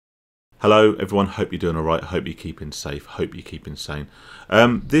Hello everyone, hope you're doing alright, hope you're keeping safe, hope you're keeping sane.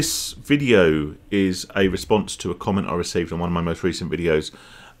 This video is a response to a comment I received on one of my most recent videos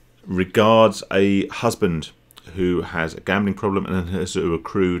regards a husband who has a gambling problem and has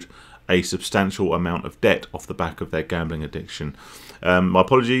accrued a substantial amount of debt off the back of their gambling addiction. My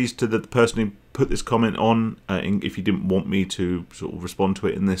apologies to the person who put this comment on, if you didn't want me to sort of respond to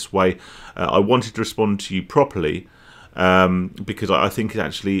it in this way. I wanted to respond to you properly, because I think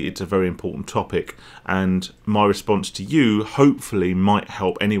it's a very important topic, and my response to you hopefully might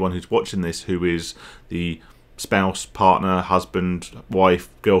help anyone who's watching this who is the spouse, partner, husband, wife,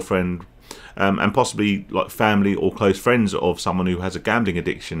 girlfriend, and possibly like family or close friends of someone who has a gambling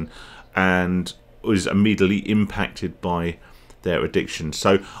addiction and is immediately impacted by their addiction.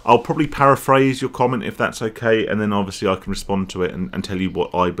 So I'll probably paraphrase your comment if that's okay, and then obviously I can respond to it and tell you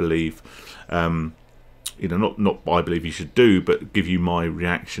what I believe. You know, not what I believe you should do, but give you my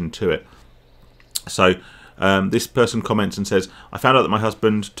reaction to it. So this person comments and says, I found out that my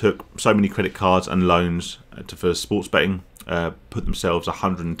husband took so many credit cards and loans for sports betting, put themselves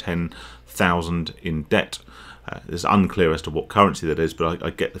 110,000 in debt. It's unclear as to what currency that is, but I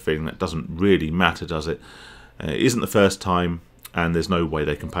get the feeling that doesn't really matter, does it? It isn't the first time, and there's no way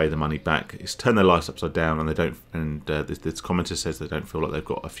they can pay the money back. It's turned their lives upside down, and they don't. And this commenter says they don't feel like they've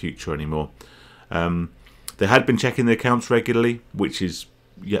got a future anymore. They had been checking their accounts regularly, which is,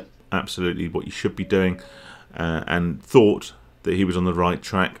 yeah, absolutely what you should be doing, and thought that he was on the right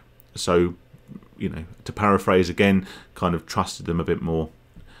track. So, you know, to paraphrase again, kind of trusted them a bit more.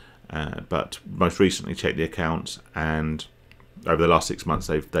 But most recently checked the accounts, and over the last 6 months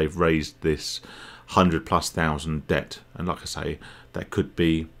they've raised this 100,000+ debt. And like I say, that could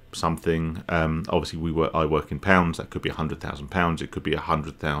be something. Obviously, I work in pounds. That could be £100,000. It could be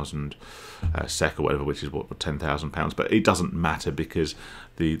 100,000 SEK or whatever, which is what, £10,000. But it doesn't matter because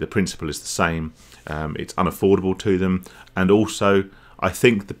the principle is the same. It's unaffordable to them, and also I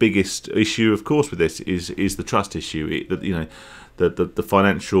think the biggest issue, of course, with this is the trust issue. You know, the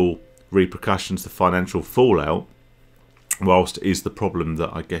financial repercussions, the financial fallout, whilst is the problem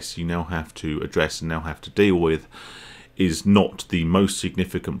that I guess you now have to address and now have to deal with, is not the most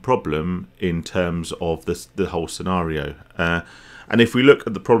significant problem in terms of the whole scenario. And if we look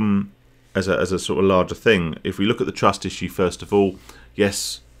at the problem as a sort of larger thing, if we look at the trust issue first of all,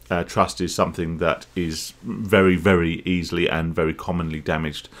 yes, trust is something that is very, very easily and very commonly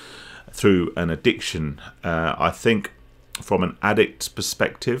damaged through an addiction. I think from an addict's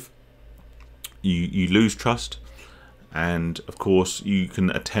perspective, you lose trust, and of course you can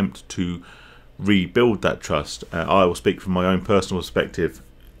attempt to rebuild that trust. I will speak from my own personal perspective.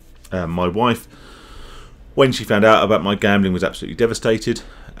 My wife, when she found out about my gambling, was absolutely devastated.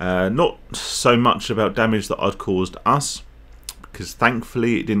 Not so much about damage that I'd caused us, because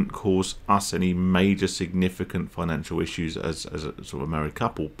thankfully it didn't cause us any major significant financial issues as a sort of married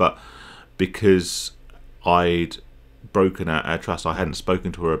couple, but because I'd broken our trust, I hadn't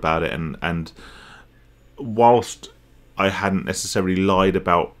spoken to her about it, and whilst I hadn't necessarily lied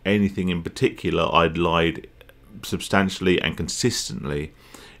about anything in particular, I'd lied substantially and consistently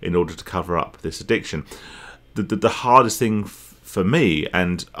in order to cover up this addiction. The hardest thing for me,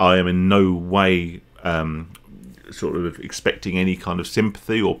 and I am in no way sort of expecting any kind of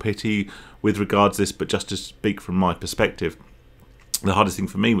sympathy or pity with regards to this, but just to speak from my perspective, the hardest thing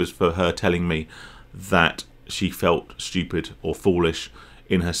for me was for her telling me that she felt stupid or foolish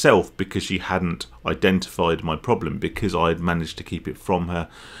in herself because she hadn't identified my problem, because I had managed to keep it from her.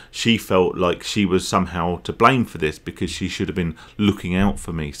 She felt like she was somehow to blame for this because she should have been looking out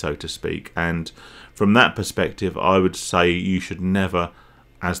for me, so to speak. And from that perspective, I would say you should never,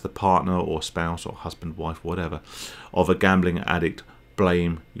 as the partner or spouse or husband, wife, whatever, of a gambling addict,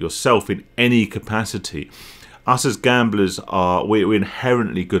 blame yourself in any capacity. Us as gamblers we're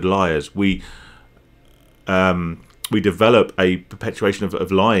inherently good liars. We develop a perpetuation of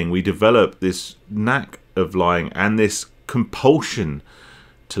lying. We develop this knack of lying and this compulsion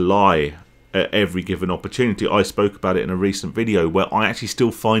to lie at every given opportunity. I spoke about it in a recent video where I actually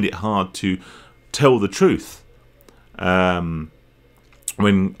still find it hard to tell the truth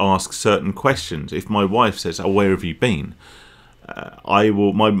when asked certain questions. If my wife says, "Oh, where have you been?"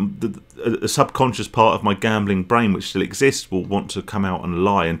 The subconscious part of my gambling brain, which still exists, will want to come out and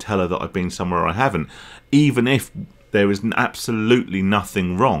lie and tell her that I've been somewhere I haven't, even if there is absolutely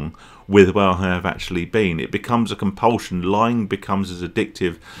nothing wrong with where I have actually been. It becomes a compulsion. Lying becomes as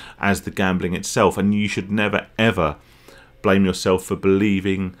addictive as the gambling itself, and you should never ever blame yourself for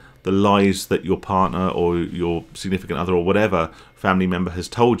believing the lies that your partner or your significant other or whatever family member has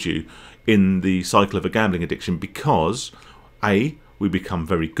told you in the cycle of a gambling addiction, because A, we become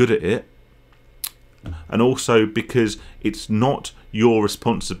very good at it, and also because it's not your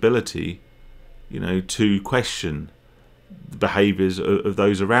responsibility, you know, to question the behaviours of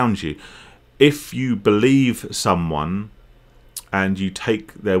those around you. If you believe someone and you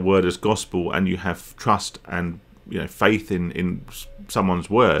take their word as gospel and you have trust and, you know, faith in someone's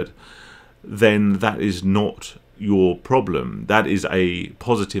word, then that is not your problem. That is a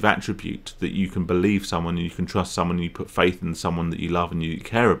positive attribute, that you can believe someone and you can trust someone and you put faith in someone that you love and you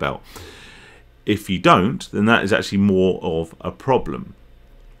care about. If you don't, then that is actually more of a problem.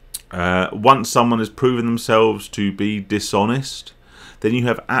 Once someone has proven themselves to be dishonest, then you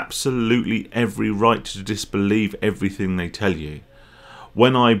have absolutely every right to disbelieve everything they tell you.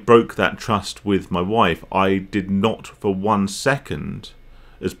 When I broke that trust with my wife, I did not for 1 second,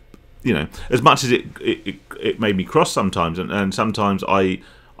 as you know, as much as it made me cross sometimes, and sometimes I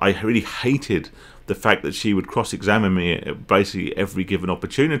really hated the fact that she would cross-examine me at basically every given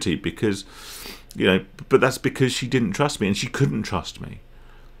opportunity, because, you know, but that's because she didn't trust me and she couldn't trust me.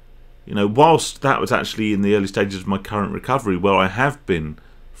 You know, whilst that was actually in the early stages of my current recovery, where I have been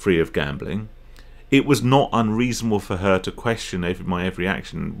free of gambling, it was not unreasonable for her to question my every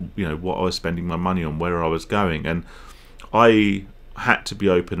action, you know, what I was spending my money on, where I was going. And I had to be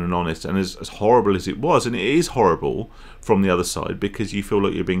open and honest. And as horrible as it was, and it is horrible from the other side, because you feel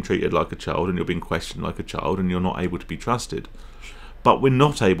like you're being treated like a child and you're being questioned like a child and you're not able to be trusted. But we're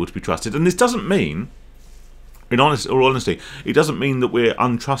not able to be trusted. And this doesn't mean, in all honesty, it doesn't mean that we're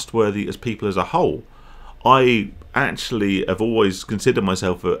untrustworthy as people as a whole. I actually have always considered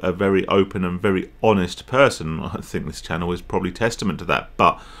myself a very open and very honest person. I think this channel is probably testament to that.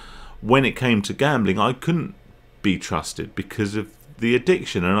 But when it came to gambling, I couldn't be trusted because of the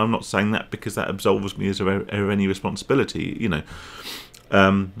addiction. And I'm not saying that because that absolves me of any responsibility, you know.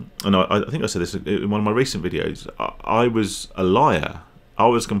 And I think I said this in one of my recent videos. I was a liar. I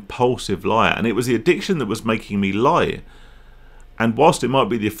was a compulsive liar, and it was the addiction that was making me lie. And whilst it might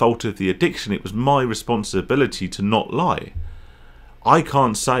be the fault of the addiction, it was my responsibility to not lie. I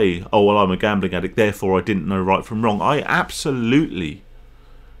can't say, oh, well, I'm a gambling addict, therefore I didn't know right from wrong. I absolutely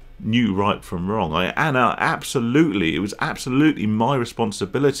knew right from wrong. It was absolutely my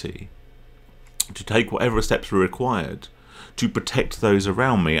responsibility to take whatever steps were required to protect those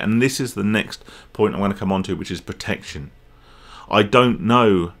around me. And this is the next point I'm going to come on to, which is protection. I don't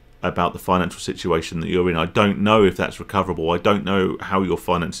know about the financial situation that you're in. I don't know if that's recoverable. I don't know how your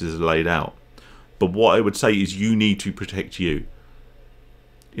finances are laid out. But what I would say is you need to protect you.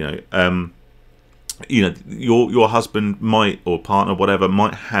 You know, your husband might, or partner, whatever,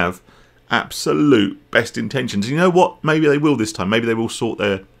 might have absolute best intentions. You know what? Maybe they will this time. Maybe they will sort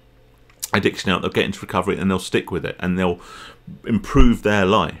their addiction out. They'll get into recovery and they'll stick with it and they'll improve their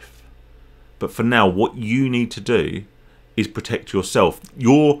life. But for now, what you need to do is protect yourself.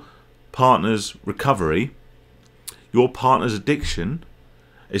 Your partner's recovery, your partner's addiction,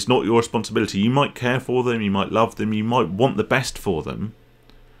 is not your responsibility. You might care for them, you might love them, you might want the best for them,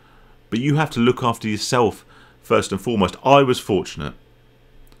 but you have to look after yourself first and foremost. I was fortunate.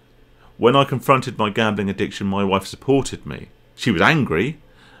 When I confronted my gambling addiction, my wife supported me. She was angry,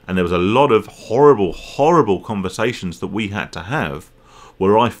 and there was a lot of horrible, horrible conversations that we had to have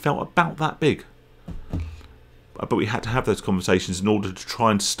where I felt about that big. But we had to have those conversations in order to try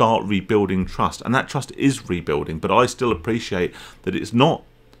and start rebuilding trust. And that trust is rebuilding, but I still appreciate that it's not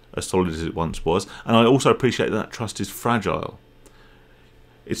as solid as it once was. And I also appreciate that trust is fragile.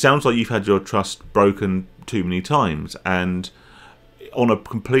 It sounds like you've had your trust broken too many times. And on a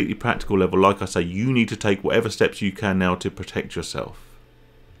completely practical level, like I say, you need to take whatever steps you can now to protect yourself.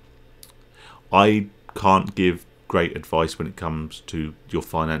 I can't give great advice when it comes to your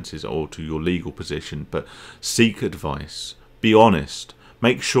finances or to your legal position, but seek advice, be honest,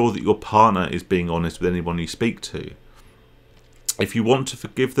 make sure that your partner is being honest with anyone you speak to. If you want to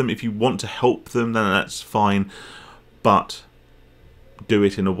forgive them, if you want to help them, then that's fine, but do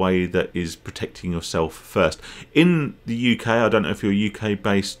it in a way that is protecting yourself first. In the UK, I don't know if you're UK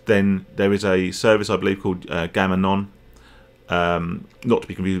based, then there is a service I believe called Gamanon. Not to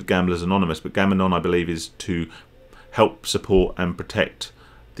be confused with Gamblers Anonymous, but Gamanon I believe is to help support and protect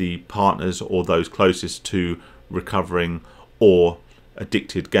the partners or those closest to recovering or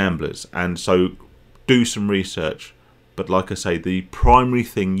addicted gamblers. And so do some research. But like I say, the primary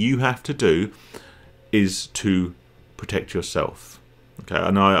thing you have to do is to protect yourself. Okay,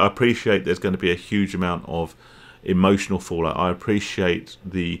 and I appreciate there's going to be a huge amount of emotional fallout. I appreciate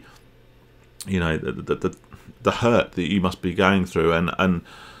the, you know, the hurt that you must be going through, and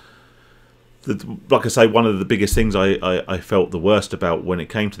like I say, one of the biggest things I felt the worst about when it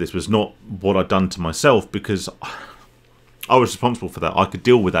came to this was not what I'd done to myself, because I was responsible for that. I could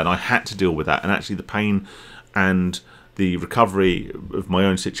deal with that, and I had to deal with that. And actually, the pain and the recovery of my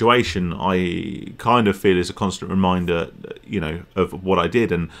own situation, I kind of feel is a constant reminder, you know, of what I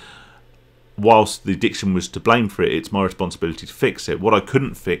did. And whilst the addiction was to blame for it, it's my responsibility to fix it. What I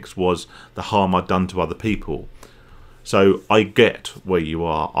couldn't fix was the harm I'd done to other people. So I get where you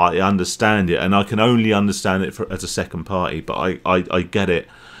are. I understand it, and I can only understand it as a second party, but I get it.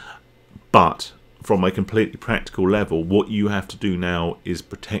 But from a completely practical level, what you have to do now is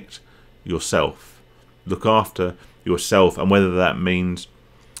protect yourself, look after yourself, and whether that means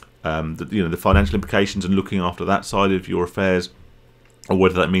the financial implications and looking after that side of your affairs, or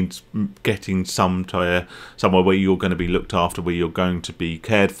whether that means getting somewhere where you're going to be looked after, where you're going to be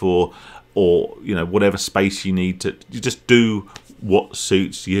cared for, or whatever space you need to just do what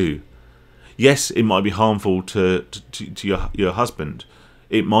suits you. Yes, it might be harmful to your husband.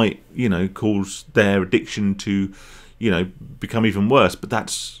 It might cause their addiction to become even worse, but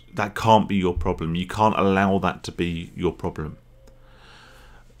that can't be your problem. You can't allow that to be your problem.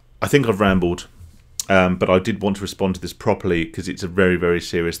 I think I've rambled, but I did want to respond to this properly because it's a very, very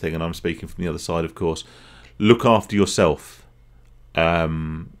serious thing, and I'm speaking from the other side, of course. Look after yourself,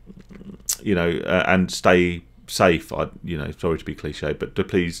 and stay safe. Sorry to be cliche, but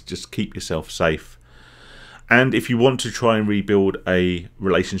please just keep yourself safe. And if you want to try and rebuild a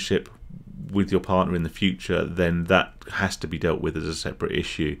relationship with your partner in the future, then that has to be dealt with as a separate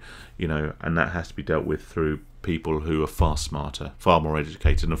issue, and that has to be dealt with through people who are far smarter, far more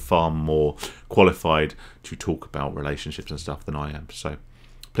educated, and far more qualified to talk about relationships and stuff than I am. So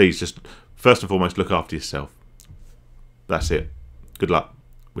please just, first and foremost, look after yourself. That's it. Good luck.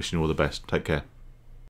 Wishing you all the best. Take care.